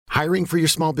Hiring for your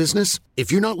small business?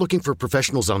 If you're not looking for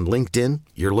professionals on LinkedIn,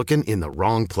 you're looking in the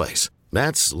wrong place.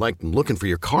 That's like looking for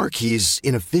your car keys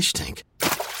in a fish tank.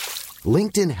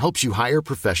 LinkedIn helps you hire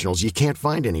professionals you can't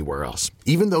find anywhere else,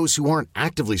 even those who aren't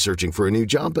actively searching for a new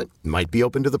job but might be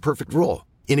open to the perfect role.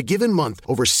 In a given month,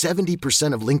 over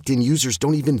 70% of LinkedIn users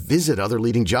don't even visit other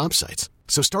leading job sites.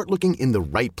 So start looking in the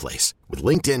right place. With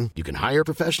LinkedIn, you can hire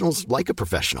professionals like a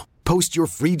professional. Post your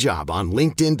free job on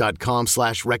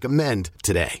linkedin.com/recommend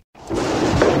today.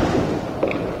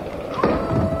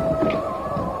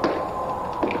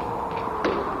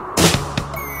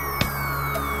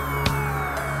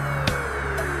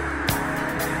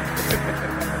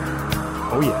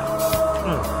 Oh, yeah.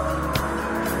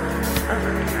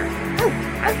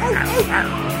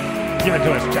 Give it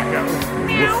to us, Jacko.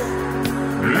 Meow.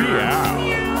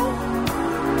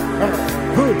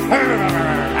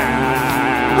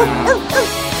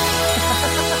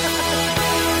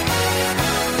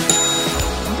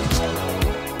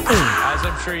 As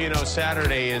I'm sure you know,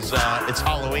 Saturday is it's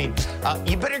Halloween.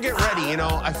 You better get ready. You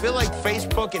know, I feel like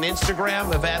Facebook and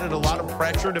Instagram have added a lot of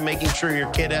pressure to making sure your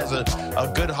kid has a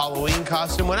good Halloween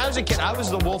costume. When I was a kid, I was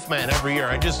the Wolfman every year.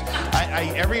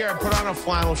 Every year I put on a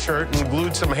flannel shirt and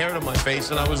glued some hair to my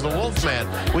face, and I was the Wolfman.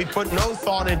 We put no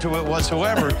thought into it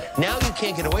whatsoever. Now you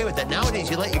can't get away with that. Nowadays,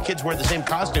 you let your kids wear the same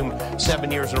costume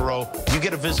 7 years in a row. You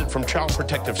get a visit from Child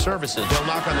Protective Services. They'll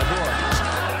knock on the door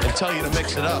and tell you to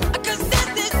mix it up.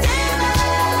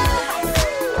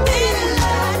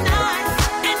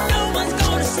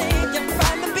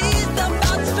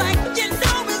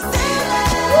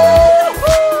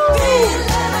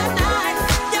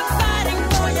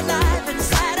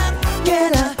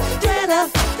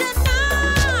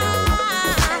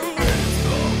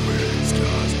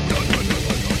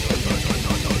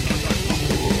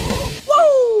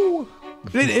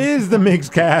 It is the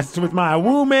Migs-Cast with my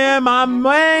woo man, my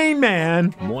main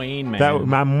man. Wayne man.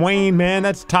 My Wayne man.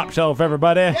 That's top shelf,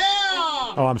 everybody. Yeah!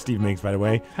 Oh, I'm Steve Miggs, by the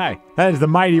way. Hi. That is the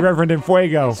mighty Reverend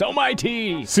Infuego. So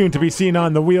mighty. Soon to be seen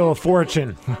on the Wheel of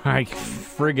Fortune. I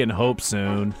friggin' hope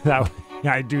soon.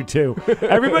 I do too.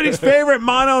 Everybody's favorite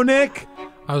Mono Nick.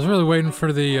 I was really waiting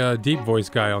for the deep voice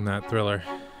guy on that Thriller.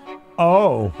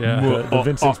 Oh, yeah. The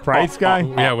Vincent Price guy?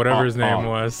 Yeah, whatever his name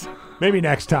was. Maybe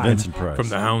next time. Vincent Price. From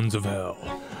the Hounds of Hell.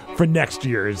 For next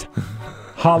year's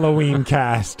Halloween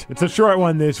cast. It's a short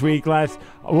one this week.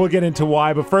 We'll get into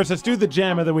why, but first let's do the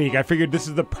jam of the week. I figured this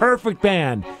is the perfect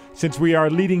band since we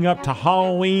are leading up to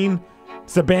Halloween.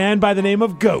 It's a band by the name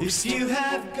of Ghost. If you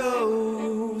have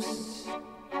ghosts,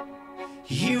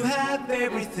 you have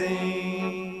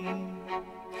everything.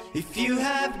 If you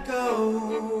have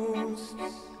ghosts,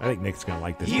 I think Nick's going to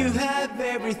like this you band. have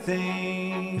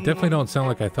everything. They definitely don't sound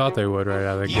like I thought they would right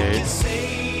out of the You gate. can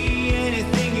say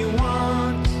anything you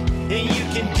want, and you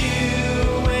can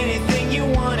do anything you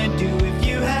want to do. If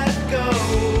you have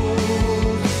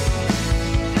ghosts,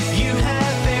 you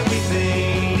have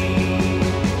everything.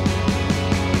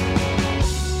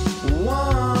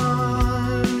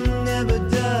 One never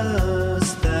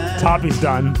does that. Toppy's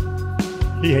done.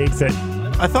 He hates it.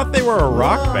 I thought they were a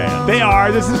rock band. They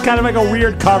are. This is kind of like a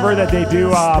weird cover that they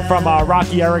do from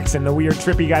Rocky Erickson, the weird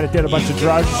trippy guy that did a bunch of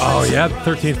drugs. Oh, yeah,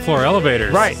 13th Floor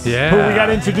Elevators. Right. Yeah. Who we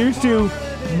got introduced to,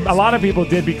 a lot of people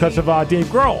did because of Dave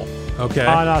Grohl. Okay.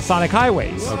 On Sonic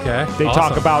Highways. Okay. They Awesome.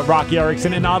 talk about Rocky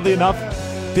Erickson, and oddly enough,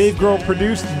 Dave Grohl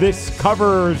produced this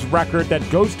covers record that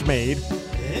Ghost made,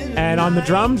 and on the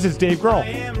drums is Dave Grohl.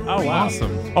 Oh, wow.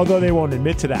 Awesome. Although they won't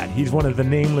admit to that. He's one of the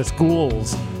nameless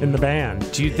ghouls in the band.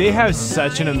 Dude, they have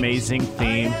such an amazing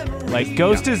theme. Like,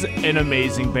 Ghost is an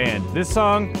amazing band. This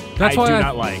song, I do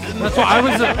not like. That's why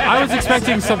I was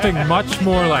expecting something much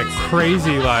more like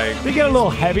crazy, like. They get a little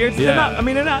heavier. Yeah.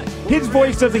 They're not. His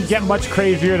voice doesn't get much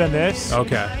crazier than this.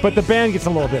 Okay. But the band gets a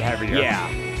little bit heavier. Yeah.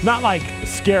 Not like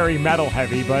scary metal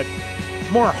heavy, but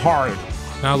more hard.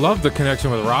 Now, I love the connection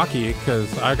with Rocky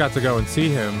because I got to go and see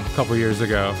him a couple years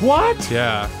ago. What?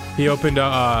 Yeah. He opened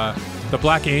the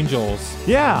Black Angels.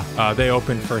 Yeah. They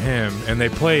opened for him, and they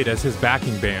played as his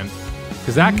backing band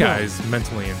because that guy's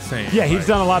mentally insane. Yeah, he's Like,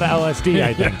 done a lot of LSD,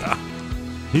 I think. Yeah.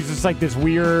 He's just like this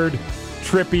weird,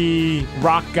 trippy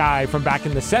rock guy from back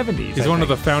in the 70s. He's one of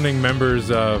the founding members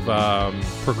of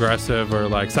progressive or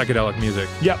like psychedelic music.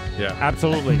 Yep. Yeah.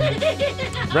 Absolutely.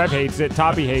 Rev hates it.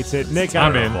 Toppy hates it. Nick,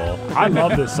 I'm in. I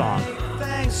love this song.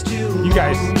 You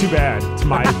guys, too bad. It's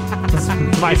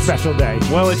my special day.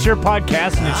 Well, it's your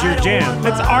podcast and it's your jam.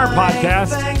 It's our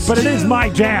podcast, but it is my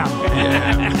jam.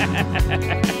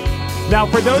 Now,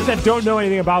 for those that don't know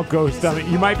anything about Ghost,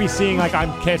 you might be seeing like on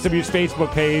KSW's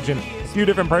Facebook page and a few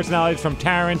different personalities from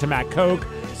Taron to Matt Koch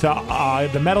to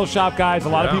the Metal Shop guys. A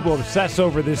lot of people obsess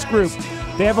over this group.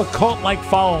 they have a cult-like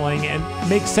following, and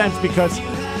makes sense because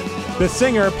the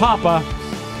singer, Papa,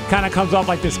 kind of comes off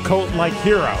like this cult-like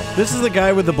hero. This is the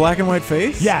guy with the black and white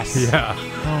face? Yes. Yeah. Oh,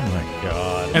 my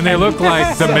God. And they look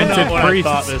like demented what I priests,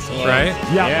 thought this was. right?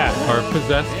 Yeah. Or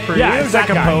possessed priests. Yeah, He was like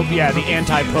a that guy. pope. Yeah, the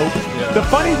anti-pope. The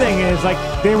funny thing is, like,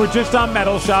 they were just on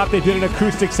Metal Shop. They did an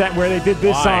acoustic set where they did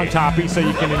this song, Toppy, so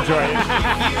you can enjoy it.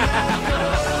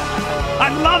 I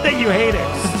love that you hate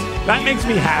it. That makes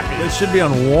me happy. This should be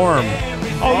on warm.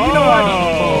 Oh, you know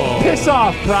what? Piss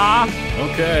off, brah.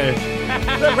 Okay.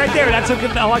 Look, right there, that's an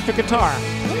electric guitar.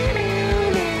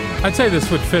 I'd say this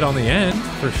would fit on the end,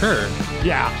 for sure.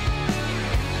 Yeah.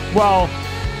 Well,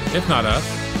 If not us.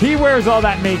 he wears all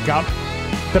that makeup.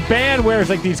 The band wears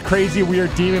like these crazy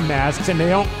weird demon masks, and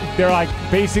they're like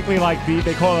basically like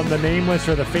they call them the nameless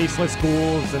or the faceless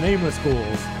ghouls, the nameless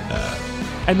ghouls.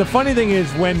 And the funny thing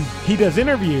is, when he does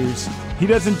interviews, he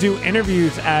doesn't do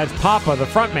interviews as Papa, the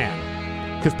front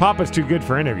man, because Papa's too good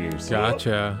for interviews.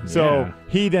 Gotcha. So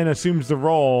he then assumes the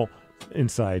role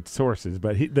inside sources,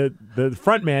 but the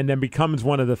front man then becomes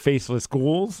one of the faceless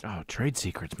ghouls Oh, trade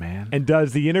secrets, man. and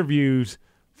does the interviews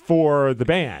for the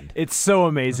band. It's so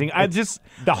amazing. The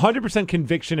 100%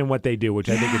 conviction in what they do, which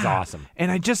I think is awesome.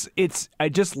 And I just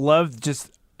love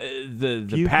just the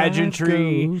You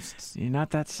pageantry. have ghosts.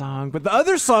 Not that song, but the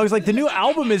other songs. Like the new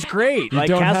album is great. You Like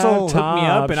don't Castle have hooked me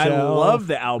up, and I top love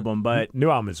the album. But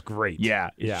New album is great.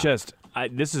 it's just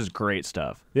this is great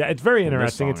stuff. Yeah, it's very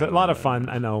interesting. song It's a I lot of love. fun.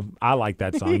 I know. I like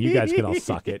that song. You guys can all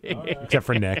suck it, except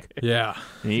for Nick. Yeah.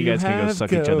 And you guys can go have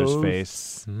suck each other's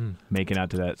ghosts. face, making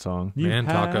out to that song. You Man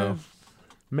taco. have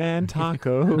Man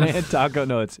taco. Man, taco.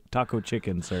 No, it's taco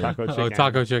chicken, sir. Taco chicken. Oh,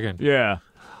 taco chicken. Yeah.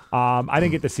 I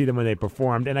didn't get to see them when they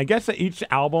performed, and I guess that each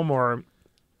album, or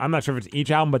I'm not sure if it's each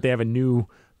album, but they have a new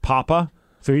Papa.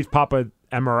 So he's Papa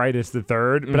Emeritus the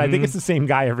Third, but I think it's the same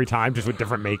guy every time, just with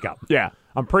different makeup. Yeah.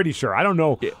 I'm pretty sure. I don't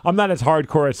know. I'm not as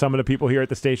hardcore as some of the people here at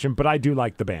the station, but I do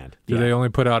like the band. Do they only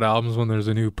put out albums when there's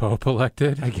a new pope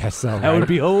elected? I guess so. That would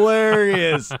be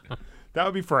hilarious. That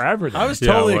would be forever. Then. I was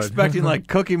Yeah, totally it would. expecting like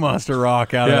Cookie Monster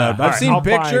rock out of Yeah. that. I've All right, seen I'll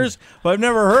pictures, but I've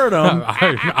never heard them.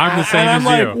 I'm the same and I'm as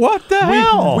like, you. what the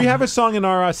hell? We have a song in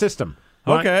our system.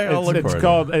 Okay, I'll look it's for it.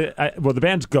 called, well, the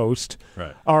band's Ghost.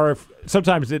 Right. Or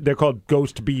sometimes they're called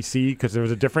Ghost BC because there was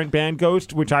a different band,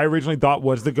 Ghost, which I originally thought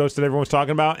was the Ghost that everyone was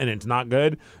talking about, and it's not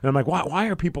good. And I'm like, why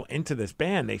are people into this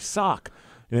band? They suck.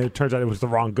 And it turns out it was the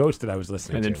wrong Ghost that I was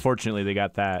listening And to. then fortunately they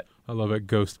got that. I love it.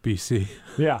 Ghost BC.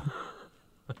 Yeah.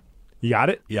 You got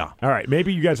it? Yeah. All right.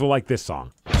 Maybe you guys will like this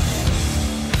song.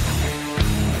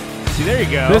 See, there you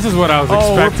go. This is what I was Oh,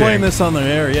 expecting. we're playing this on the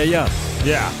air. Yeah.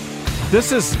 Yeah.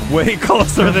 This is way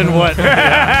closer than what.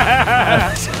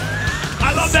 I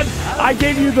love that. I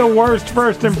gave you the worst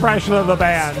first impression of the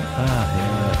band.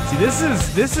 See, this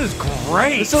is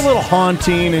great. It's a little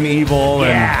haunting and evil.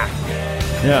 Yeah.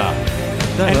 Yeah.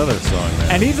 That other song,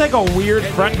 man. And he's like a weird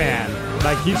frontman.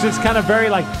 Like, he's just kind of very,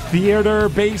 like,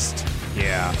 theater-based.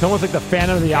 Yeah. It's almost like the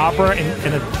Phantom of the Opera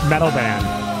in a metal band.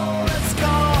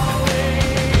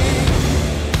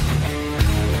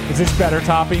 Is this better,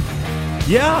 Toppy?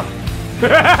 Yeah.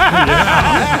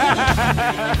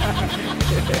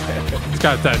 It's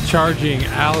got that charging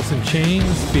Alice in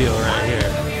Chains feel right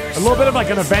here. A little bit of like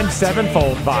an Avenged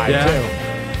Sevenfold vibe, Yeah. too.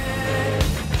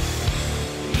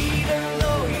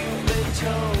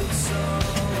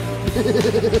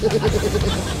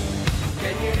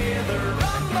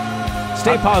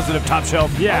 Stay positive, Top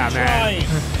Shelf. Yeah, man.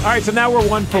 All right, so now we're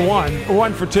 1 for 1. Or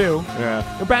 1 for 2.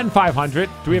 Yeah. We're batting 500.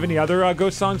 Do we have any other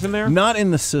Ghost songs in there? Not in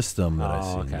the system that I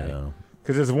Oh, see. okay. No.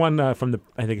 Because there's one from the,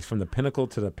 I think it's From the Pinnacle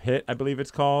to the Pit, I believe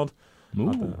it's called.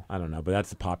 I don't know, but that's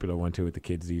the popular one too with the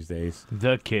kids these days.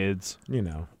 The kids. You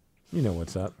know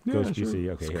what's up. Ghost BC.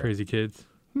 Okay, here. Crazy kids.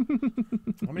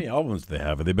 How many albums do they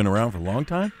have? Have they been around for a long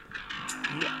time?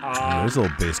 There's a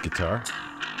little bass guitar.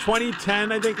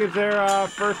 2010, I think, is their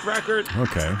first record.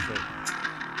 Okay.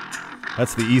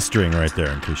 That's the E string right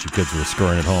there, in case you kids were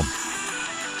scoring at home.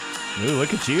 Ooh,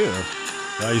 look at you.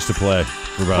 I used to play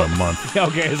for about a month.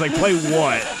 Okay, it's like, play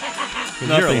what?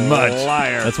 Nothing You're a much.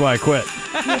 liar. That's why I quit.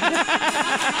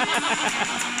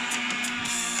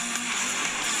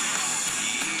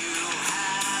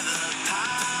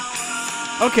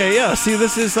 Okay, yeah. See,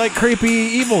 this is like creepy,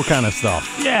 evil kind of stuff.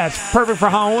 Yeah, it's perfect for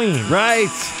Halloween. Right.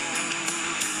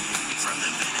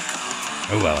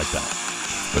 Oh, I like that.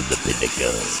 From the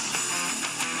pinnacle.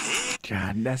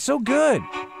 God, that's so good.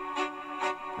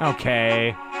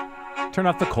 Okay. Turn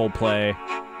off the Coldplay.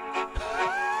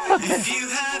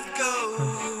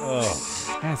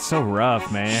 That's so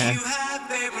rough, man.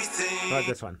 How about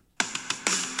this one?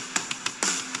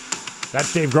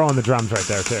 That's Dave Grohl on the drums right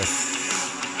there, too.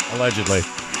 Allegedly.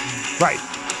 Right.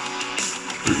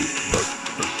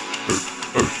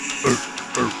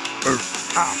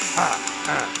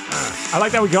 I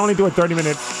like that we can only do a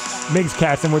 30-minute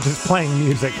Migs-Cast and we're just playing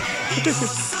music. This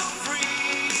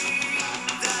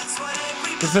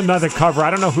is another cover. I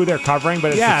don't know who they're covering,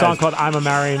 but it's a song called I'm a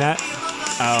Marionette.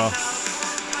 Oh.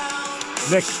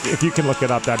 Nick, if you can look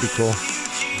it up, that'd be cool.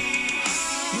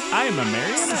 I am a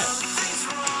marionette.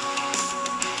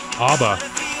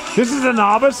 ABBA. This is an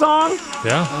ABBA song?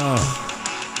 Yeah.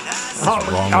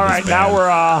 wrong all with right, this now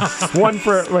band? we're one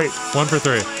for, wait. 1 for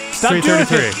 3. Stop doing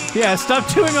 333. it. Yeah, stop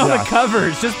doing all Yeah. the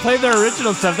covers. Just play the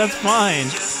original stuff. That's fine.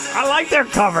 I like their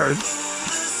covers.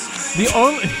 The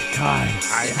only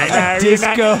a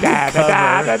disco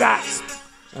cover.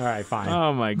 All right, fine.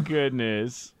 Oh my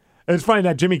goodness. It's funny,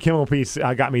 that Jimmy Kimmel piece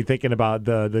got me thinking about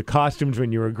the costumes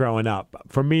when you were growing up.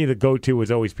 For me, the go-to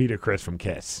was always Peter Criss from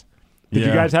Kiss. Did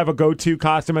you guys have a go-to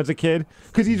costume as a kid?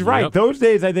 Because he's right. Yep. Those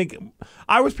days, I think,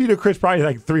 I was Peter Criss probably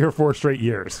like 3 or 4 straight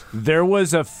years. There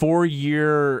was a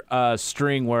 4-year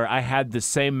string where I had the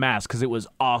same mask because it was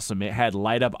awesome. It had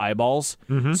light-up eyeballs,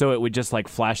 so it would just like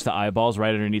flash the eyeballs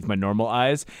right underneath my normal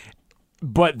eyes.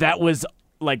 But that was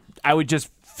like, I would just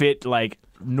fit like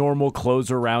normal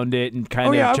clothes around it and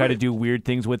kind of try to do weird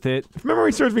things with it. If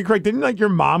memory serves me correct, didn't like your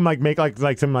mom like make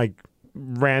like some like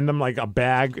random like a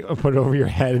bag, put it over your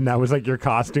head, and that was like your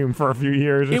costume for a few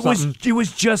years or something? It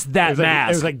was just that mask.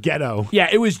 It was like ghetto. Yeah,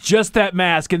 it was just that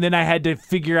mask, and then I had to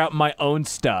figure out my own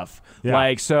stuff. Yeah.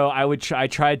 Like, so I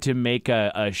tried to make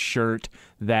a shirt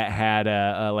that had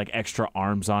like extra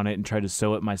arms on it and tried to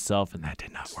sew it myself, and that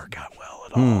did not work out well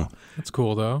at all. That's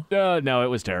cool, though. No, it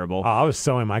was terrible. I was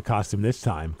sewing my costume this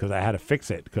time because I had to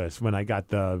fix it. Because when I got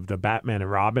the Batman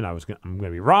and Robin, I'm going to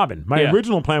be Robin. My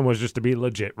original plan was just to be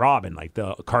legit Robin, like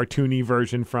the cartoony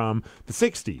version from the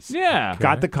 60s. Yeah.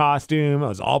 Got the costume. I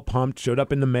was all pumped. Showed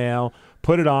up in the mail.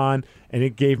 Put it on, and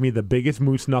it gave me the biggest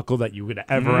moose knuckle that you could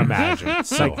ever imagine.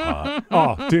 So hot.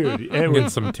 Oh, dude, it Getting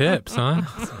was. some tips, huh?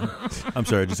 I'm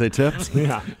sorry, did you say tips?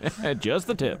 Yeah, Just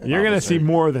the tip. you're gonna see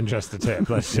more than just the tip.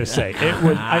 Let's just say it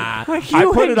was. I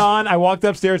put it on. I walked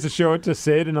upstairs to show it to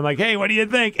Sid, and I'm like, "Hey, what do you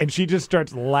think?" And she just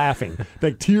starts laughing,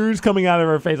 like tears coming out of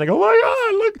her face, like, "Oh my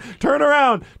god, look! Turn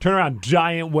around,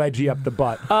 giant wedgie up the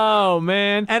butt." Oh,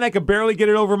 man. And I could barely get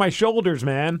it over my shoulders,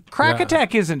 man. Crack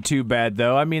Attack isn't too bad,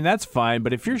 though. I mean, that's fine.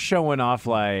 But if you're showing off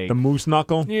like The moose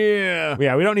knuckle. yeah,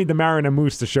 Yeah, we don't need the Marin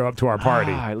moose to show up to our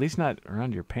party. at least not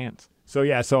around your pants. So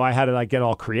I had to like get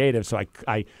all creative. So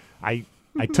I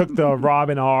took the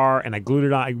Robin R and I glued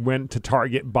it on. I went to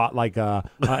Target, bought like an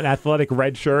athletic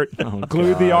red shirt,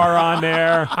 glued the R on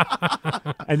there,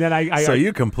 and then I So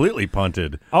you completely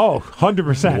punted.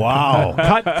 100%. Wow.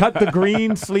 cut the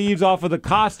green sleeves off of the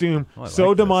costume,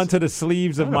 sewed them onto the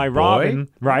sleeves of my Robin,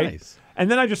 right? Nice. And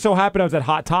then I just so happened I was at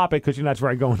Hot Topic because that's where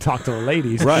I go and talk to the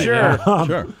ladies. Right. Sure.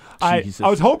 Sure. I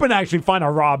was hoping to actually find a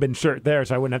Robin shirt there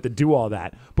so I wouldn't have to do all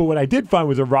that. But what I did find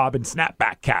was a Robin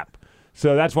snapback cap.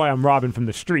 So that's why I'm Robin from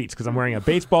the streets, because I'm wearing a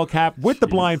baseball cap with the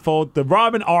blindfold, the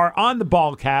Robin R on the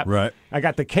ball cap. Right. I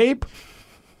got the cape,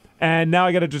 and now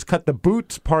I got to just cut the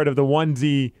boots part of the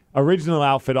onesie original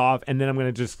outfit off, and then I'm going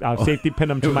to just safety pin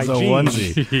them to It my was a jeans.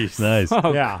 onesie. Nice.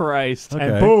 Oh Yeah. Christ! And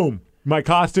Okay. boom, my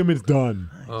costume is done.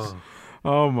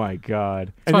 Oh my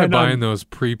God! That's why then, buying those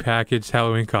prepackaged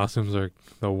Halloween costumes are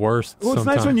the worst. Well, it's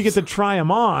sometimes. nice when you get to try them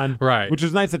on, Right. Which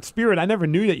is nice at Spirit. I never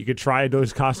knew that you could try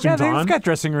those Yeah, costumes they've on. got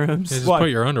dressing rooms. You just What?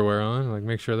 put your underwear on, like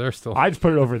make sure they're still. I just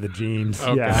put it over the jeans.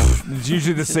 Okay. Yeah, It's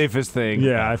usually the safest thing.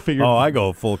 yeah. I figured. Oh, I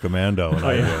go full commando. And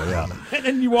yeah. And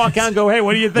then you walk out and go, "Hey,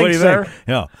 what do you think, What do you sir?" think?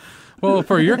 Yeah. Well,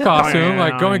 for your costume,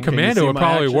 like going Can you commando see would my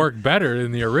probably action? work better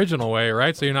than the original way,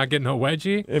 right? So you're not getting a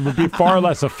wedgie. It would be far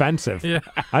less offensive. Yeah.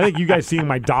 I think you guys seeing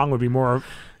my dong would be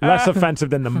less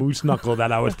offensive than the moose knuckle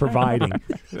that I was providing.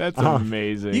 That's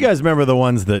amazing. You guys remember the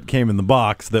ones that came in the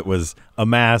box that was a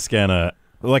mask and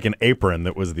like an apron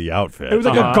that was the outfit? It was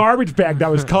like a garbage bag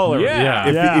that was colored.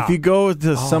 Yeah. If you go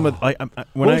to some of when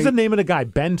What was the name of the guy?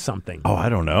 Ben something. Oh, I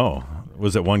don't know.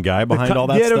 Was it one guy behind all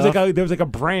that yeah, stuff? there was like a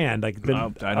brand, like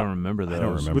I don't remember those. I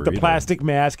don't remember with the either. plastic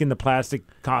mask and the plastic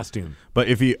costume. But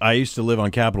I used to live on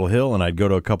Capitol Hill, and I'd go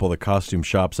to a couple of the costume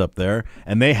shops up there,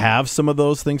 and they have some of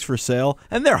those things for sale,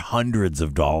 and they're hundreds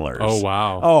of dollars. Oh,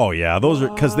 wow. Oh yeah, those are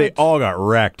because they all got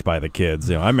wrecked by the kids.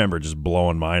 I remember just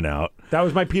blowing mine out. That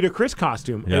was my Peter Criss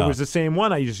costume. Yeah. It was the same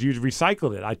one. I just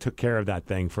recycled it. I took care of that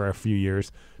thing for a few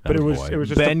years. But it was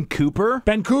just Ben Cooper.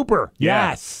 Ben Cooper.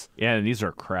 Yeah. Yes. Yeah, and these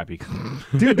are crappy.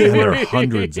 Dude, they And were they're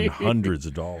hundreds and hundreds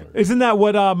of dollars. Isn't that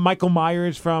what Michael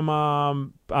Myers from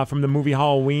the movie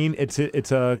Halloween? It's a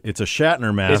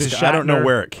Shatner mask. It's a I don't know Shatner-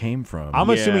 where it came from. I'm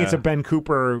assuming Yeah. it's a Ben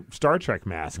Cooper Star Trek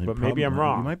mask, but maybe I'm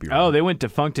wrong. You might be wrong. Oh, they went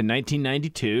defunct in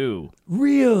 1992.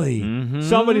 Really? Mm-hmm.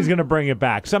 Somebody's going to bring it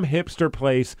back. Some hipster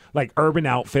place like Urban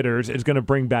Outfitters is going to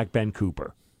bring back Ben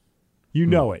Cooper. You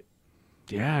know it.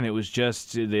 Yeah, and it was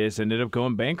just this ended up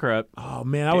going bankrupt. Oh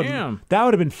man, Damn. that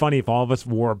would have been funny if all of us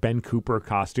wore Ben Cooper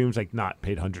costumes, like not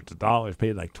paid hundreds of dollars,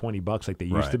 paid like $20 like they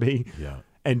used to be. Yeah.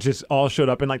 And just all showed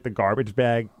up in like the garbage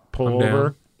bag pullover.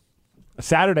 down.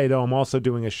 Saturday though, I'm also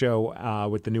doing a show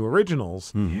with the new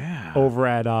originals Yeah. over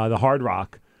at the Hard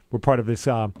Rock. We're part of this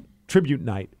tribute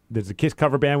night. There's a Kiss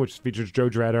cover band which features Joe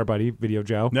Dredd, our buddy, Video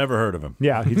Joe. Never heard of him.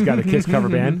 Yeah, he's got a Kiss cover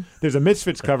band. There's a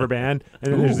Misfits cover band,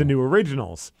 and then there's the new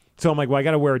originals. So I'm like, well, I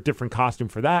got to wear a different costume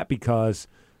for that because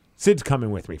Sid's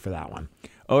coming with me for that one.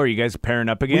 Oh, are you guys pairing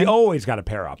up We again? always got to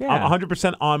pair up. Yeah. I'm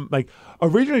 100% on. Like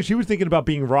originally, she was thinking about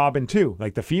being Robin too,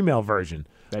 like the female version.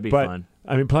 That'd be but, fun.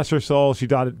 I mean, bless her soul, she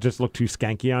thought it just looked too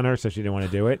skanky on her, so she didn't want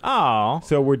to do it. Oh.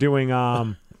 So we're doing.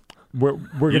 We're You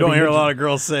gonna don't be hear a ninja- lot of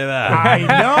girls say that. I know,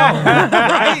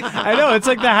 right? I know. It's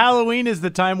like the Halloween is the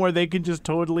time where they can just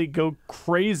totally go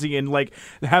crazy and like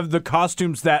have the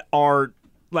costumes that are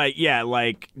like, yeah,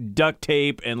 like duct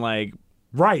tape and like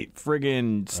Right.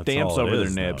 friggin' That's stamps all it over their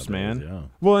is nibs, nowadays, man. Yeah.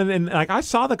 Well, and like I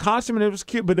saw the costume and it was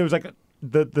cute, but there was like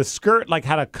the skirt like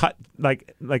had a cut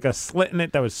like a slit in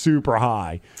it that was super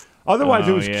high. Otherwise,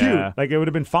 it Oh, was yeah. cute. Like it would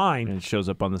have been fine. And it shows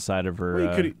up on the side of her. Well,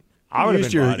 you could I would have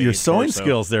used been your body, sewing torso.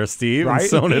 skills there, Steve, Right? and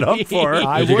sewn it up for her.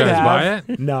 I Did you would guys have.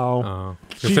 buy it? No. Oh,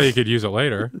 you say you could use it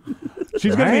later.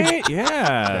 She's gonna be. Right? Yeah.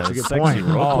 That's a good Sexy point.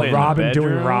 role play in the Robin doing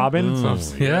bedroom. Robin.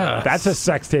 Yeah. That's a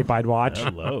sex tape I'd watch,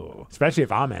 Hello. especially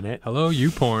if I'm in it. Hello, you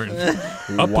porn.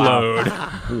 Upload.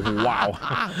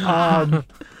 Wow.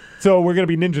 So we're gonna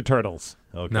be Ninja Turtles.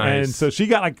 Okay. Nice. And so she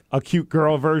got like a cute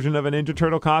girl version of a Ninja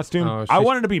Turtle costume. Oh, I she's-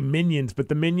 wanted to be Minions, but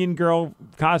the Minion girl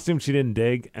costume she didn't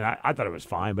dig, and I thought it was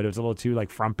fine, but it was a little too like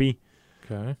frumpy.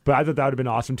 Okay. But I thought that would have been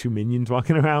awesome, two Minions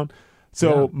walking around.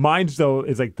 So Yeah. mine's though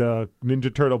is like the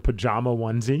Ninja Turtle pajama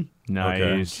onesie.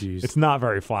 Nice. Jeez. It's not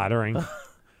very flattering,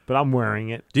 but I'm wearing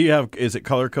it. Do you have? Is it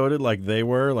color coded like they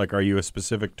were? Like, are you a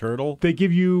specific turtle? They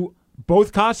give you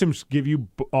both costumes. Give you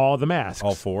all the masks.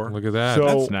 All four. Look at that. So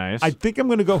That's nice. I think I'm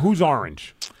gonna go. Who's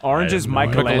orange? Orange I is have no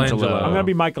idea. Michelangelo. I'm gonna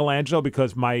be Michelangelo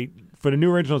because for the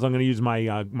new originals I'm gonna use my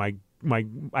I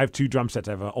have two drum sets.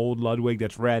 I have an old Ludwig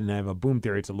that's red, and I have a Boom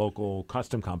Theory. It's a local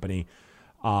custom company,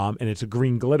 and it's a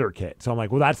green glitter kit. So I'm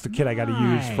like, well, that's the kit I got to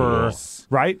use for Nice.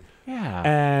 right. Yeah.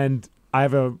 And I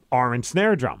have a orange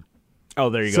snare drum. Oh,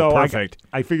 there you So go. Perfect.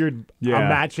 I figured Yeah. I'm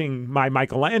matching my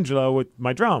Michelangelo with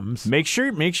my drums. Make sure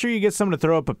you get someone to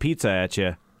throw up a pizza at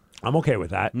you. I'm okay with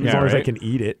that as Yeah, long as I right. can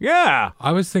eat it. Yeah.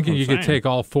 I was thinking you could saying. take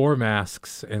all four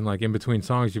masks and like in between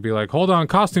songs you'd be like, hold on,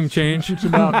 costume change. New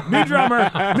drummer,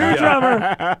 new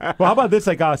drummer. Well, how about this?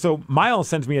 Like, so Miles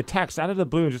sends me a text out of the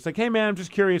blue, and just like, "Hey, man, I'm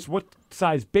just curious, what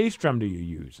size bass drum do you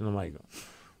use?" And I'm like,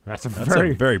 "That's a That's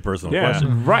very a very personal Yeah.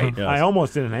 question. right." Yes. I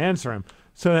almost didn't answer him.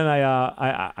 So then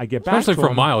I get back Especially to for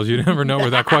him, Miles, you never know where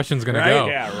that question's going to go.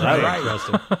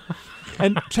 Right.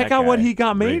 and check That out what guy, he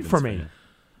got made Ravens for me. fan.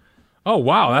 Oh,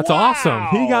 wow. That's awesome.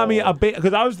 He got me a bass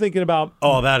because I was thinking about.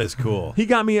 Oh, that is cool. He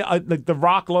got me like the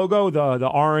rock logo, the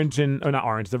orange and or not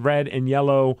orange, the red and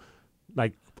yellow,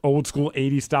 like old school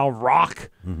 80s style rock.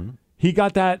 He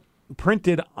got that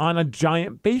printed on a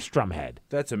giant bass drum head.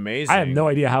 That's amazing. I have no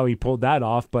idea how he pulled that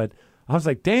off, but I was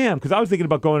like, damn, because I was thinking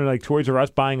about going to like Toys R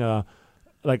Us, buying a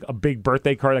big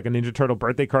birthday card, like a Ninja Turtle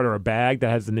birthday card or a bag that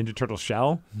has the Ninja Turtle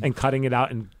shell, and cutting it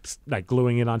out and like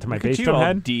gluing it onto my Look at bass you drum all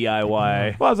head.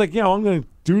 DIY. Well, I was like, I'm going to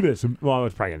do this. Well, I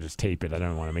was probably going to just tape it. I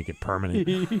don't want to make it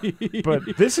permanent.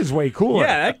 But this is way cooler.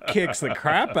 Yeah, that kicks the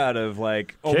crap out of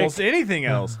like almost anything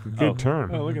else. Good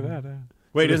term. Oh, look at that.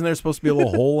 Wait, isn't there supposed to be a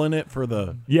little hole in it for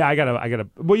the? Yeah, I gotta.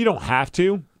 Well, you don't have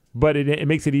to, but it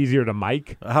makes it easier to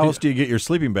mic. How else do you get your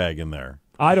sleeping bag in there?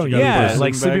 I don't use Yeah, it.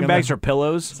 like sleeping bag sleeping in bags there? or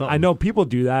pillows. I know people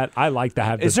do that. I like to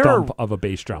have the Is there a- stump of a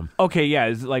bass drum. Okay, yeah.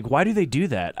 Is like, why do they do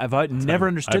that? I've never I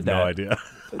understood have that. no idea.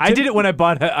 I did it when I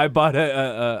bought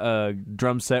a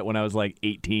drum set when I was like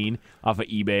 18 off of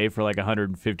eBay for like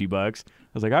 $150. I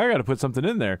was like, I got to put something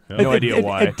in there. No idea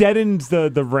why. It deadens the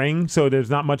ring, so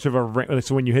there's not much of a ring.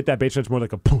 So when you hit that bass drum, it's more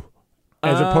like a poof,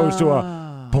 as opposed to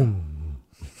a boom.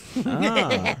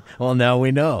 Well, now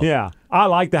we know. Yeah, I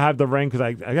like to have the ring because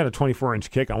I got a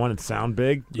 24-inch kick. I want it to sound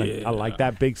big. Like, I like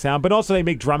that big sound. But also they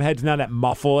make drum heads now that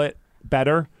muffle it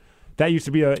better. That used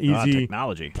to be a easy,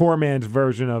 technology. poor man's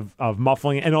version of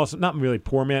muffling, and also not really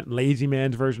poor man, lazy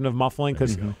man's version of muffling,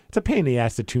 because it's a pain in the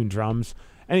ass to tune drums.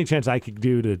 Any chance I could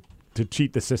do to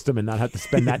cheat the system and not have to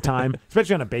spend that time,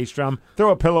 especially on a bass drum. Throw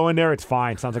a pillow in there, it's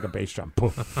fine. Sounds like a bass drum.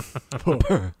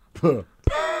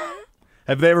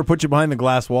 Have they ever put you behind the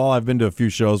glass wall? I've been to a few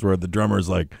shows where the drummer's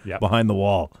like behind the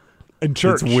wall. In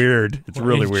church. It's weird. It's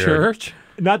really In weird. Church?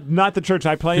 Not the church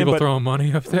I play People in, but throwing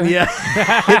money up there? Yeah.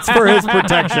 It's for his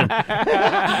protection.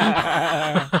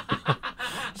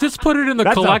 Just put it in the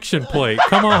collection plate.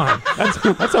 Come on.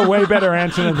 that's a way better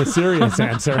answer than the serious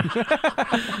answer.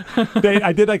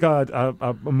 I did like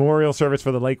a memorial service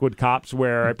for the Lakewood cops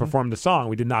where I performed a song.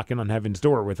 We did Knocking on Heaven's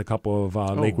Door with a couple of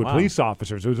Lakewood police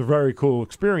officers. It was a very cool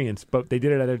experience, but they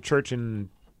did it at a church in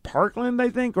Parkland, I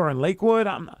think, or in Lakewood.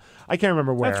 I can't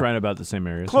remember where. That's right about the same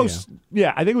area. Close.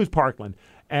 Yeah, I think it was Parkland.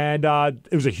 And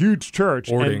it was a huge church.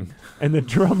 Ording. And the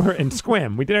drummer in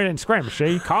Squim. We did it in Squim,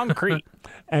 see? Concrete.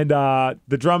 And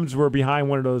the drums were behind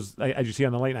one of those, as you see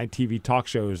on the late night TV talk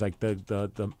shows, like the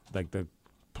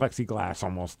plexiglass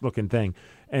almost looking thing.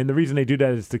 And the reason they do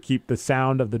that is to keep the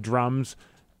sound of the drums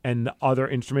and the other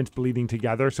instruments bleeding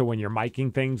together. So when you're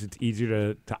miking things, it's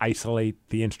easier to isolate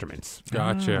the instruments.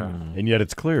 Gotcha. And yet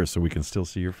it's clear, so we can still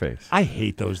see your face. I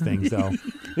hate those things, though.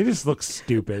 They just look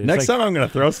stupid. It's Next time I'm going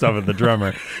to throw stuff at the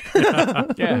drummer.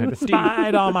 yeah,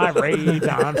 despite all my rage,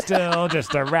 I'm still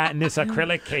just a rat in this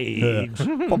acrylic cage.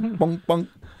 Bunk, bunk, bunk.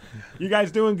 You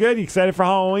guys doing good? You excited for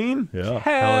Halloween? Yeah.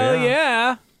 Hell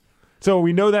yeah. So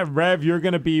we know that Rev, you're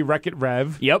going to be Wreck-It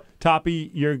Rev. Yep. Toppy,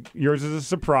 yours is a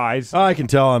surprise. I can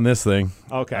tell on this thing.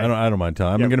 Okay. I don't mind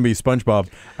telling. I'm Yep. going to be SpongeBob.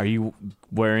 Are you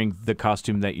wearing the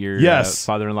costume that your Yes.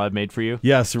 father-in-law made for you?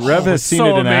 Yes, Rev has it's seen so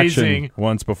it in amazing. action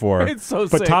once before. It's so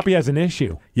But sick. Toppy has an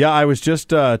issue. Yeah, I was just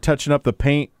touching up the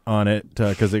paint on it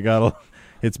because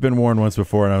it's been worn once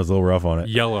before and I was a little rough on it.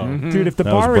 Yellow. Dude, if the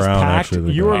That was bar is brown, packed, actually,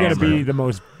 the you are brown going to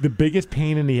was be the biggest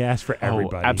pain in the ass for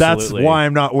everybody. absolutely. That's why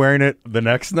I'm not wearing it the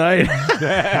next night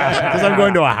because I'm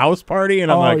going to a house party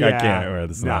and I'm I yeah. can't wear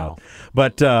this No. now.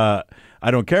 But I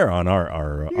don't care on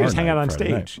our. You just hang night, out on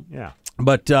Friday night. stage. Yeah.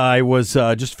 But I was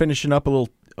just finishing up a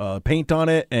little paint on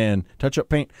it and touch-up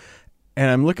paint, and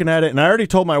I'm looking at it, and I already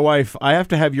told my wife, I have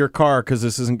to have your car because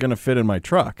this isn't going to fit in my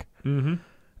truck. Mm-hmm.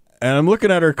 And I'm looking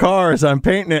at her car as I'm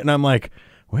painting it, and I'm like,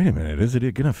 wait a minute, is it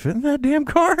going to fit in that damn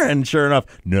car? And sure enough,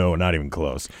 no, not even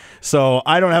close. So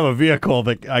I don't have a vehicle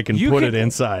that I can put it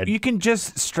inside. You can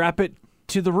just strap it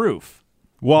to the roof.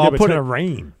 Well, Yeah, I'll but put it's it. going to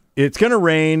rain. It's going to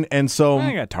rain, and so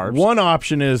I got tarps. one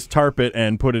option is tarp it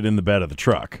and put it in the bed of the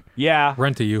truck. Yeah.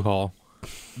 Rent a U-Haul.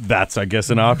 That's, I guess,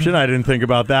 an option. I didn't think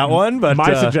about that one, but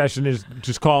My suggestion is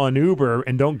just call an Uber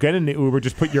and don't get in the Uber.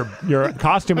 Just put your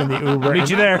costume in the Uber. Meet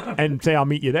you there. And say, I'll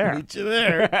meet you there. you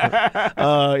there.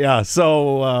 Yeah.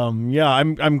 So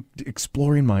I'm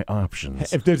exploring my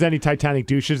options. If there's any Titanic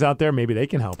douches out there, maybe they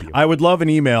can help you. I would love an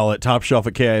email at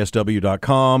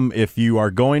topshelf@kisw.com if you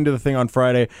are going to the thing on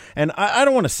Friday. And I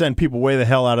don't want to send people way the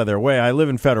hell out of their way. I live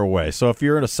in Federal Way. So if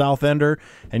you're in a South Ender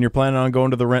and you're planning on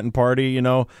going to the Renton party,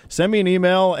 send me an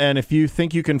email. And if you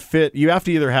think you can fit, you have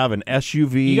to either have an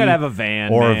SUV. You got to have a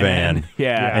van. or man. a van.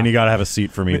 Yeah. And you got to have a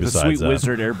seat for me With the besides sweet that.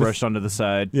 wizard airbrushed onto the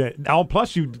side. Yeah.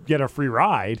 Plus, you get a free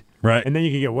ride. Right. And then you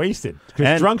can get wasted. Because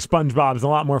And- drunk SpongeBob is a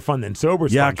lot more fun than sober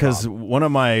SpongeBob. Yeah, because one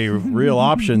of my real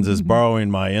options is borrowing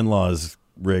my in-laws'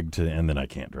 rig and then I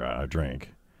can't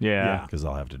drink Yeah. because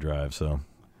I'll have to drive. So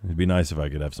it'd be nice if I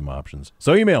could have some options.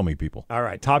 So email me, people. All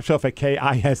right.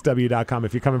 Topshelf@kisw.com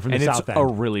if you're coming from And the it's South End. a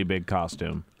really big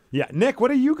costume. Yeah. Nick, what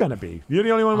are you going to be? You're the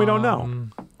only one we don't know.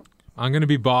 I'm going to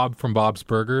be Bob from Bob's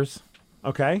Burgers.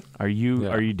 Okay. Are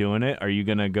you doing it? Are you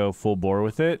going to go full bore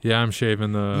with it? Yeah, I'm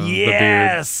shaving the beard.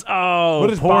 Yes. Oh, What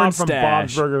does porn Bob from stash.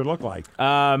 Bob's Burger look like?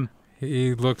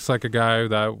 He looks like a guy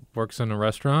that works in a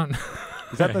restaurant.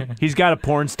 Is that the... He's got a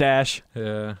porn stash.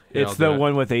 Yeah. It's I'll the do it.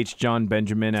 one with H. John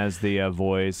Benjamin as the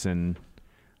voice, and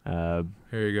Here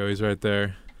you go. He's right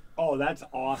there. Oh, that's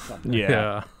awesome.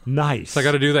 Yeah. Nice. So I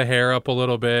got to do the hair up a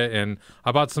little bit, and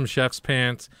I bought some chef's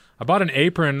pants. I bought an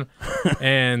apron,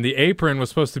 and the apron was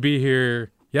supposed to be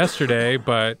here yesterday,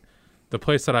 but the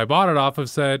place that I bought it off of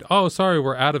said, "Oh, sorry,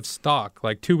 we're out of stock."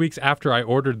 Like 2 weeks after I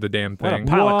ordered the damn what a thing.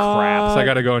 pile of crap. So I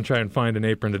got to go and try and find an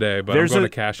apron today, but There's I'm going a-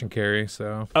 to cash and carry.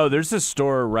 So Oh, there's this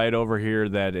store right over here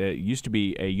that it used to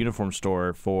be a uniform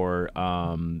store for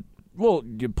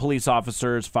police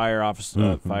officers, fire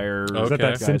officers, fire. Is that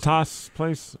Okay. Cintas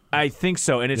place? I think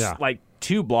so, and it's Yeah. like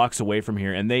 2 blocks away from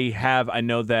here. And they have. I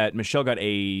know that Michelle got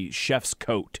a chef's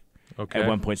coat okay, at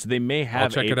one point, so they may have. I'll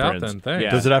check it out aprons. then. Thanks.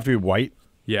 Yeah. Does it have to be white?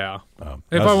 Yeah.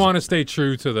 If I want to stay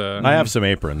true to the... I have some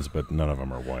aprons, but none of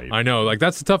them are white. I know, like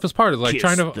that's the toughest part. Like Kiss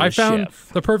trying to... the I found chef.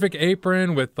 the perfect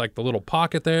apron with like the little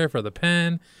pocket there for the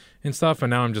pen and stuff, and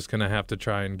now I'm just going to have to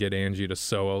try and get Angie to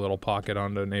sew a little pocket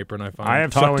onto an apron I found. I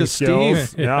have Talk sewing to skills.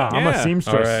 Steve. Yeah, I'm a Yeah.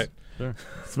 seamstress. All right.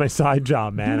 It's my side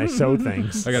job, man. I sew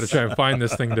things. I got to try and find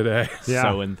this thing today. Yeah.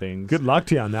 Sewing things. Good luck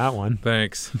to you on that one.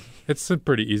 Thanks. It's a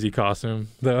pretty easy costume,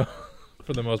 though,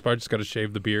 for the most part. Just got to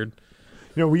shave the beard.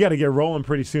 You know, we got to get rolling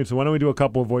pretty soon, so why don't we do a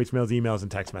couple of voicemails, emails,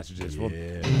 and text messages? Here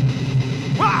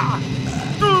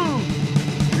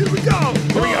we go.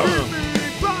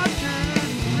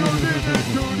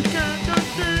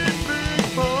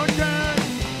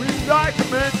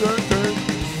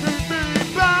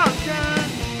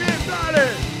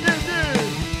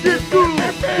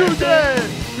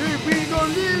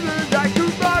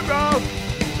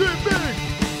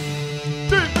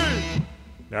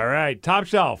 All right, top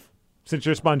shelf. Since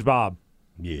you're SpongeBob,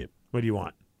 Yeah. what do you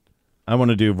want? I want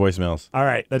to do voicemails. All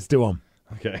right, let's do them.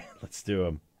 Okay, let's do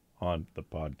them on the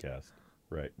podcast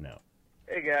right now.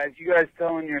 Hey guys, you guys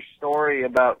telling your story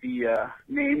about the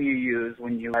name you use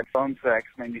when you had phone sex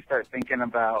made me start thinking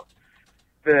about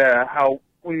how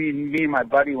when me and my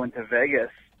buddy went to Vegas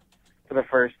for the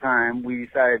first time, we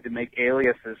decided to make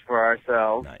aliases for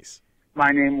ourselves. Nice.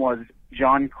 My name was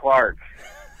John Clark.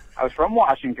 I was from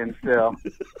Washington still,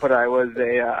 but I was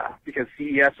because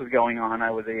CES was going on, I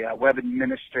was a web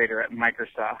administrator at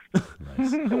Microsoft.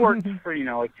 Nice. It worked for,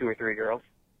 like 2 or 3 girls.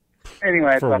 Anyway,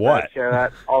 I For thought what? I'd share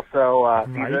that. Also, Right.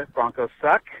 Visa, Broncos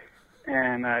suck.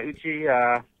 And Uchi,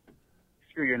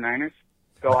 screw your Niners.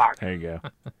 Go Hawks. There you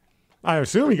go. I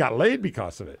assume he got laid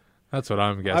because of it. That's what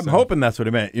I'm guessing. I'm hoping that's what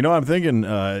he meant. I'm thinking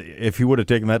if he would have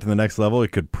taken that to the next level,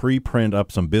 it could pre-print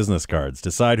up some business cards.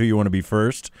 Decide who you want to be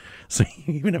first. So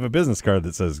you even have a business card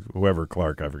that says whoever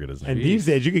Clark, I forget his name. And these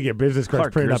days, you could get business cards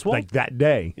Clark printed up Griswold? like that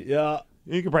day. Yeah.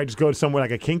 You could probably just go to somewhere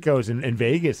like a Kinko's in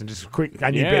Vegas and just quick,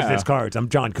 I need Yeah. business cards. I'm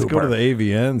John Let's Cooper. go to the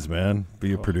AVNs, man.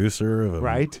 Be a producer of a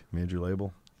Right. major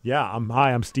label. Yeah,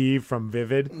 I'm Steve from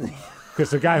Vivid.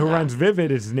 Because the guy who runs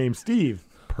Vivid is named Steve.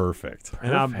 Perfect.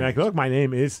 And I'm like, look, my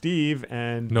name is Steve.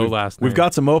 And No last name. We've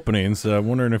got some openings.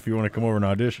 Wondering if you want to come over and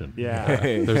audition. yeah.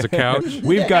 There's a couch.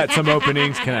 We've got some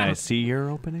openings. Can I see your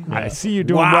opening? I see you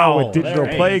doing Wow, well with Digital there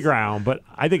it is. Playground, but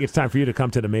I think it's time for you to come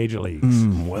to the major leagues.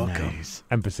 Welcome.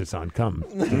 Emphasis on come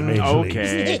to the major leagues.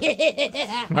 Okay.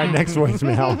 All right, next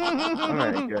voicemail. All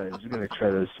right, guys, we're going to try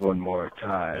this one more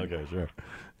time. Okay, sure.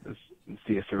 Let's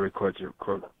see if it records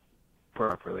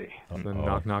properly. The knock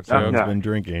knock Knock, joke. knock. Been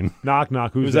drinking. Knock,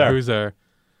 knock. Who's Who's there? Who's there?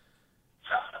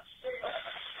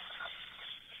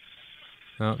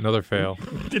 No, another fail.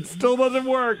 It still doesn't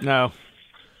work. No.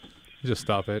 Just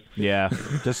stop it. Yeah.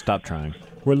 Just stop trying.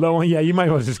 We're low on. Yeah, you might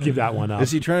as well just give that one up.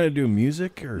 Is he trying to do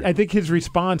music or? I think his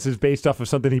response is based off of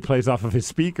something he plays off of his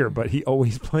speaker, but he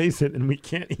always plays it and we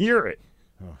can't hear it.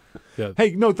 Yeah.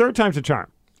 Hey, no, third time's a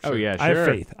charm. Oh, yeah, sure. I have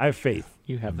faith. I have faith.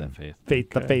 You have that faith. Faith,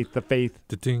 the faith, the faith.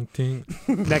 Ding ding.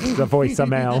 Next, the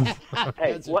voicemail.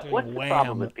 Hey, what's the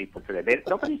problem with people today?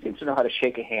 Nobody seems to know how to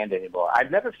shake a hand anymore.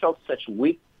 I've never felt such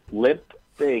weak, limp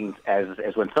things as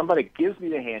when somebody gives me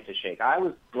the hand to shake. I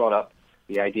was brought up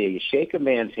the idea you shake a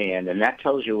man's hand, and that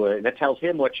tells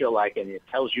him what you're like, and it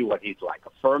tells you what he's like. A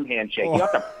firm handshake. You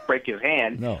don't have to break his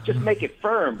hand. No. Just make it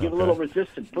firm. Give a little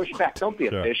resistance. Push back. Don't be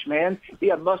a Sure. fish, man. Be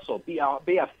a muscle. Be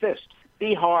a fist.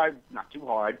 Be hard, not too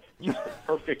hard. Use the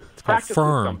perfect practice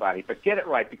firm. with somebody, but get it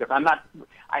right because I'm not.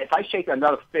 If I shake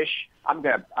another fish, I'm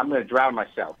gonna drown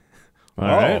myself. All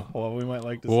right. Well, we might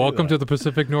like to. Well, welcome to the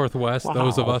Pacific Northwest.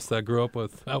 Those of Wow. us that grew up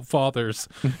without fathers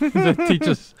that teach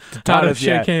us how to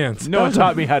shake hands. No one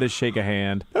taught me how to shake a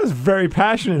hand. I was very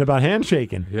passionate about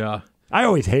handshaking. Yeah. I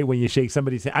always hate when you shake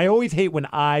somebody's hand. I always hate when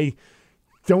I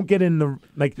don't get in the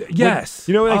Yes.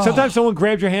 sometimes someone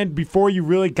grabs your hand before you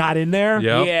really got in there.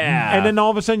 Yep. Yeah. And then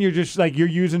all of a sudden you're just like you're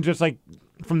using just like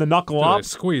from the knuckle Like, up.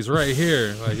 squeeze right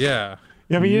here. Like, yeah.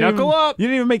 I mean, you didn't Knuckle even- up. You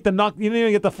didn't even make the you didn't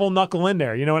even get the full knuckle in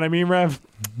there. You know what I mean, Rev?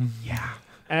 Yeah.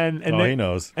 And Oh, then, he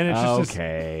knows. And it's just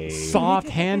Okay. this soft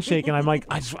handshake, and I'm like,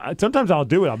 sometimes I'll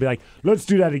do it. I'll be like, let's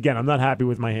do that again. I'm not happy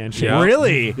with my handshake. Yeah.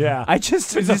 Really? Yeah. I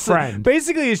just It's a friend.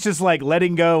 Basically, it's just like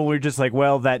letting go. We're just like,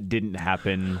 well, that didn't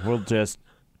happen. We'll just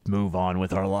move on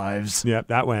with our lives. Yep,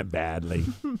 that went badly.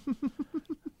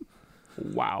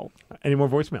 Wow. Any more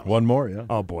voicemails? One more, yeah.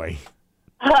 Oh boy.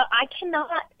 I cannot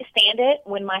stand it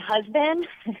when my husband,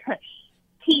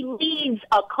 he leaves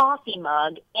a coffee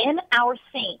mug in our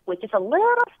sink with just a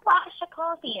little splash of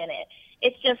coffee in it.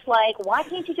 It's just like, why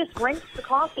can't you just rinse the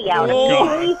coffee out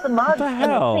and leave the mug in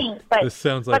the sink? But, this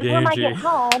sounds like when I Angie. get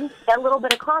home, that little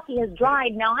bit of coffee has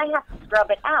dried. Now I have to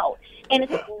scrub it out. And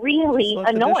it's really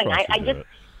annoying.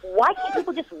 Why can't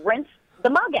people just rinse the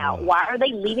mug out? Why are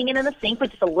they leaving it in the sink with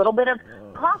just a little bit of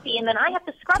coffee and then I have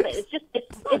to scrub it?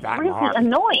 It's really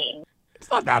annoying.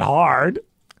 It's not that hard.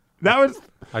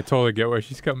 I totally get where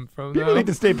she's coming from. People need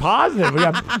to stay positive.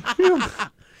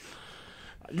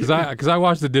 Because I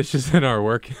wash the dishes in our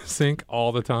work sink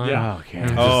all the time. Yeah. Okay.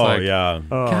 God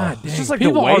dang. It's just like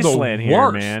People the are wasteland here,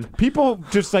 worst. man. People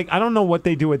just I don't know what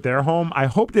they do at their home. I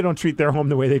hope they don't treat their home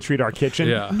the way they treat our kitchen.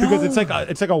 Yeah. Because it's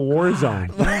like a war zone.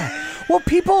 Well,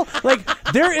 people,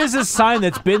 there is a sign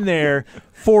that's been there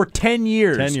for 10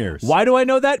 years. 10 years. Why do I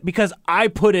know that? Because I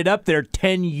put it up there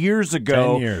 10 years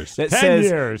ago. 10 years. That 10 says,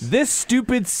 years. this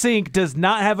stupid sink does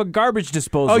not have a garbage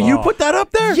disposal. Oh, you put that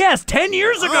up there? Yes, 10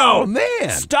 years ago. Oh, man.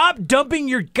 Stop dumping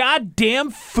your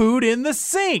goddamn food in the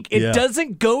sink. It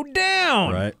doesn't go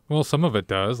down. Right. Well, some of it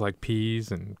does, like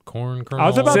peas and corn kernels. I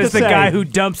was about to Says the say, guy who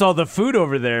dumps all the food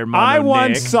over there, I Mono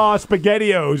once Nick. saw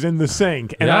SpaghettiOs in the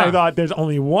sink, and Yeah. I thought there's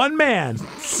only one man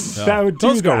that would do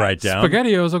Those go that. right down.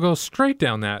 SpaghettiOs will go straight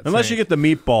down that. Unless sink. you get the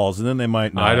meatballs, and then they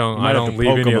might not. I don't- You might I have don't to leave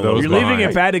poke any them of a those little You're leaving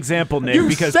bit. a bad example, Nick, You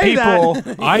because say people.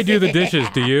 that. I do the dishes.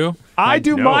 Do you? I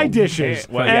do No. my dishes.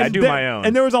 Well, yeah, I And do my own.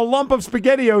 And there was a lump of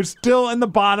SpaghettiOs still in the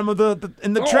bottom of the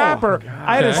trapper.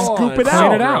 I had to Okay. scoop it Clean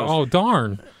out. it out. Oh,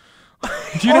 darn.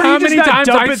 Do you know Or how you just many gotta times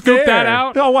dump I it scooped that there.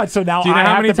 out? No, what? So now Do you know I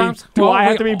how have many to times? be. Do Well, I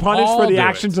have we to be punished all for the do it.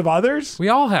 actions of others? We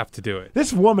all have to do it.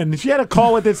 This woman, she had a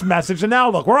call with this message, and now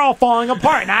look, we're all falling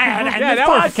apart. And I had Yeah, this now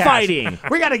we're podcast. fighting.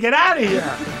 We got to get out of here.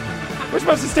 We're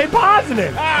supposed to stay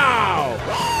positive. Ow!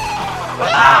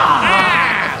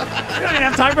 We don't even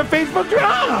have time for Facebook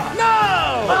drama.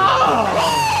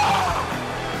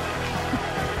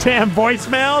 Damn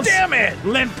voicemails. Damn it!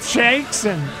 Limp shakes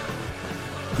and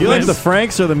You like the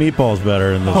Franks or the meatballs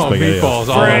better than the SpaghettiOs? Meatballs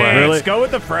all the way. Really? Go with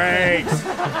the Franks.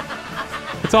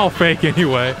 It's all fake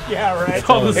anyway. yeah, right. It's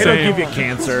all the It'll same. give you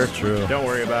cancer. True. Don't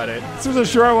worry about it. This was a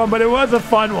short one, but it was a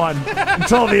fun one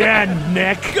until the end,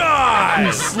 Nick. God,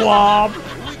 you slob.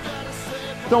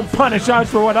 Don't punish us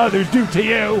for what others do to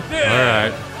you. All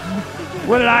right.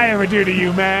 What did I ever do to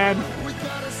you, man?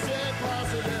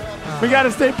 We got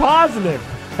to stay positive.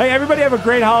 Hey, everybody have a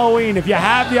great Halloween. If you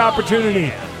have the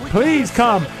opportunity, please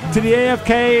come to the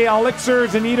AFK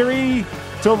Elixirs and Eatery.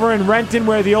 It's over in Renton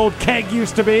where the old keg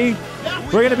used to be.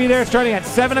 We're going to be there starting at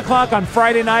 7 o'clock on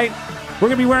Friday night. We're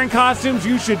going to be wearing costumes.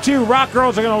 You should too. Rock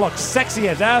girls are going to look sexy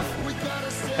as F.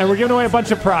 And we're giving away a bunch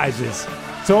of prizes.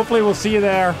 So hopefully we'll see you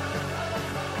there.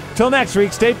 Till next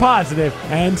week, stay positive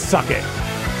and suck it.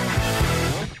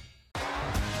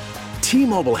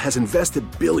 T-Mobile has invested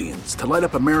billions to light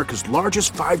up America's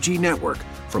largest 5G network,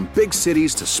 from big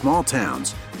cities to small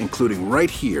towns, including right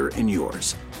here in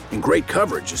yours. And great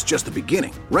coverage is just the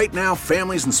beginning. Right now,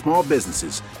 families and small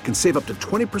businesses can save up to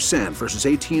 20% versus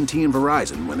AT&T and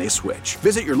Verizon when they switch.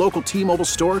 Visit your local T-Mobile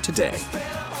store today.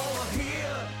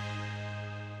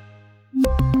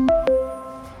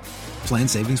 Plan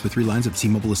savings with 3 lines of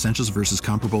T-Mobile Essentials versus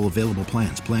comparable available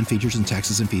plans. Plan features and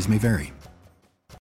taxes and fees may vary.